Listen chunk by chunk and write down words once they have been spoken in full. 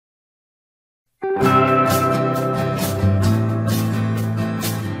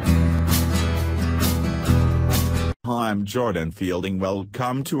I'm Jordan Fielding.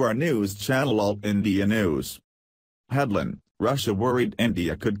 Welcome to our news channel All India News. Headline: Russia worried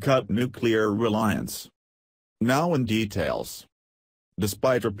India could cut nuclear reliance. Now in details.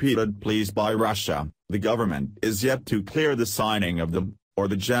 Despite repeated pleas by Russia, the government is yet to clear the signing of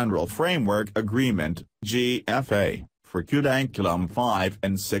the General Framework Agreement, GFA, for Kudankulam 5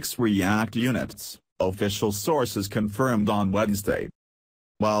 and 6 reactor units, official sources confirmed on Wednesday.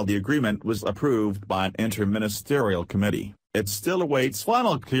 While the agreement was approved by an inter-ministerial committee, it still awaits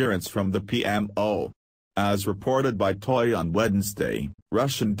final clearance from the PMO. As reported by TOI on Wednesday,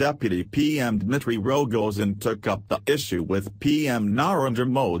 Russian Deputy PM Dmitry Rogozin took up the issue with PM Narendra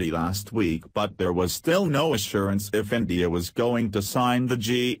Modi last week, but there was still no assurance if India was going to sign the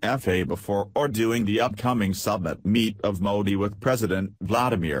GFA before or during the upcoming summit meet of Modi with President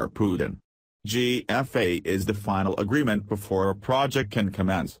Vladimir Putin. GFA is the final agreement before a project can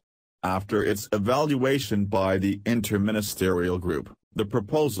commence. After its evaluation by the inter-ministerial group, the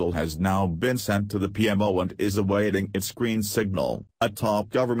proposal has now been sent to the PMO and is awaiting its green signal, a top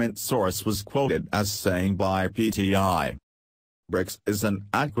government source was quoted as saying by PTI. BRICS is an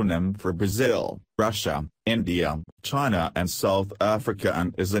acronym for Brazil, Russia, India, China and South Africa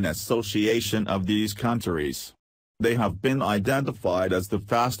and is an association of these countries. They have been identified as the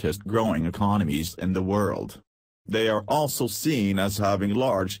fastest growing economies in the world. They are also seen as having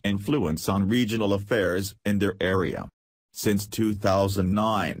large influence on regional affairs in their area. Since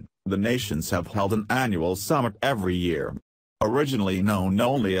 2009, the nations have held an annual summit every year. Originally known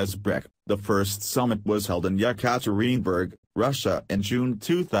only as BRIC, the first summit was held in Yekaterinburg, Russia in June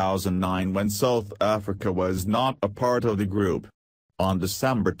 2009 when South Africa was not a part of the group. On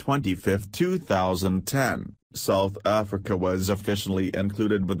December 25, 2010, South Africa was officially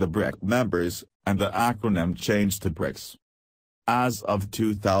included with the BRIC members, and the acronym changed to BRICS. As of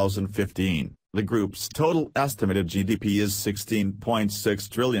 2015, the group's total estimated GDP is $16.6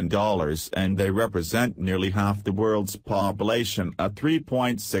 trillion and they represent nearly half the world's population at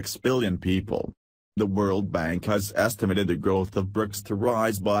 3.6 billion people. The World Bank has estimated the growth of BRICS to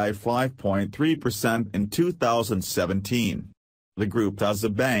rise by 5.3% in 2017. The group has a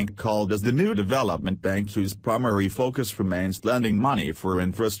bank called as the New Development Bank whose primary focus remains lending money for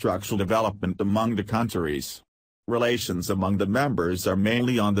infrastructural development among the countries. Relations among the members are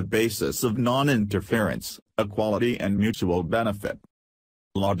mainly on the basis of non-interference, equality and mutual benefit.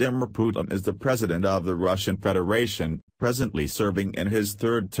 Vladimir Putin is the president of the Russian Federation, presently serving in his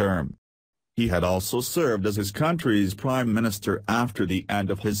third term. He had also served as his country's prime minister after the end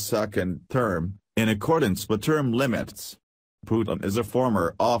of his second term, in accordance with term limits. Putin is a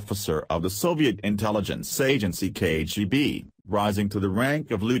former officer of the Soviet intelligence agency KGB, rising to the rank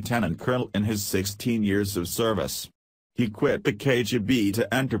of lieutenant colonel in his 16 years of service. He quit the KGB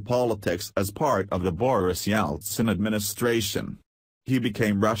to enter politics as part of the Boris Yeltsin administration. He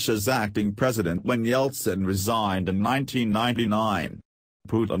became Russia's acting president when Yeltsin resigned in 1999.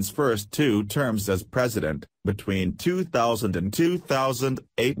 Putin's first two terms as president, between 2000 and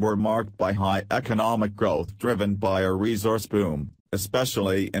 2008, were marked by high economic growth driven by a resource boom,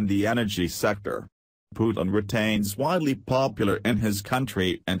 especially in the energy sector. Putin retains widely popular in his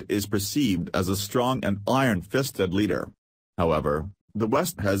country and is perceived as a strong and iron-fisted leader. However, the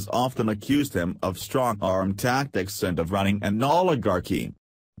West has often accused him of strong-arm tactics and of running an oligarchy.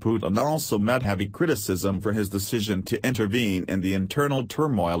 Putin also met heavy criticism for his decision to intervene in the internal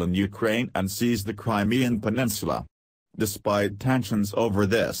turmoil in Ukraine and seize the Crimean Peninsula. Despite tensions over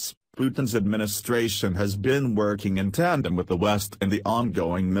this, Putin's administration has been working in tandem with the West in the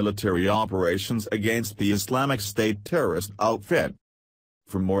ongoing military operations against the Islamic State terrorist outfit.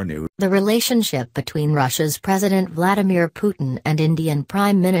 For more news, the relationship between Russia's President Vladimir Putin and Indian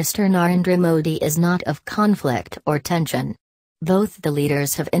Prime Minister Narendra Modi is not of conflict or tension. Both the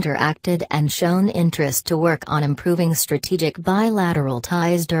leaders have interacted and shown interest to work on improving strategic bilateral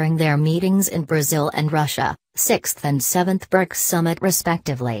ties during their meetings in Brazil and Russia, 6th and 7th BRICS summit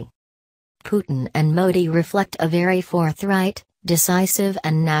respectively. Putin and Modi reflect a very forthright, decisive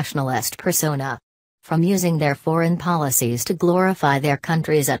and nationalist persona. From using their foreign policies to glorify their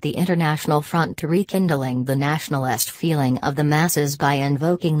countries at the international front to rekindling the nationalist feeling of the masses by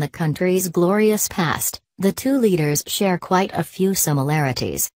invoking the country's glorious past, the two leaders share quite a few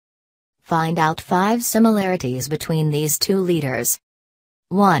similarities. Find out 5 similarities between these two leaders.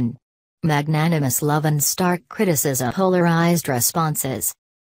 1. Magnanimous love and stark criticism. Polarized responses.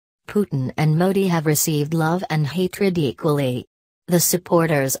 Putin and Modi have received love and hatred equally. The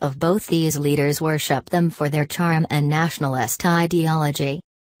supporters of both these leaders worship them for their charm and nationalist ideology.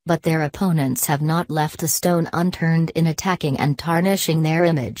 But their opponents have not left a stone unturned in attacking and tarnishing their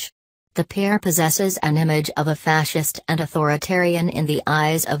image. The pair possesses an image of a fascist and authoritarian in the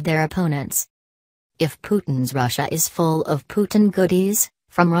eyes of their opponents. If Putin's Russia is full of Putin goodies,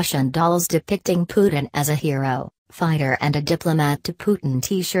 from Russian dolls depicting Putin as a hero, fighter and a diplomat to Putin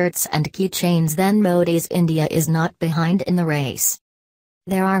t-shirts and keychains, then Modi's India is not behind in the race.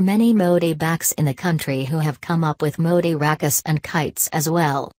 There are many Modi backs in the country who have come up with Modi rockets and kites as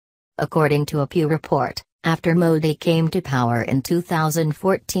well. According to a Pew report, after Modi came to power in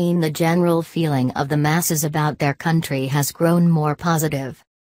 2014, the general feeling of the masses about their country has grown more positive.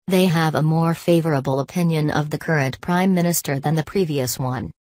 They have a more favorable opinion of the current prime minister than the previous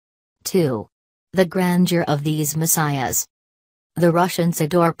one. 2. The grandeur of these messiahs. The Russians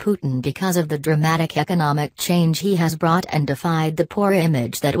adore Putin because of the dramatic economic change he has brought and defied the poor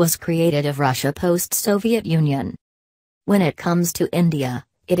image that was created of Russia post-Soviet Union. When it comes to India,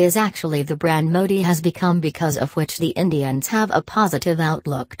 it is actually the brand Modi has become, because of which the Indians have a positive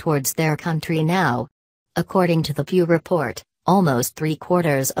outlook towards their country now. According to the Pew report, almost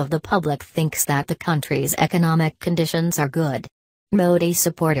 3/4 of the public thinks that the country's economic conditions are good. Modi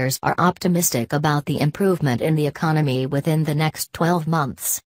supporters are optimistic about the improvement in the economy within the next 12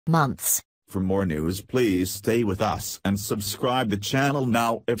 months. For more news, please stay with us and subscribe the channel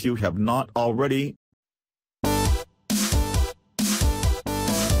now if you have not already.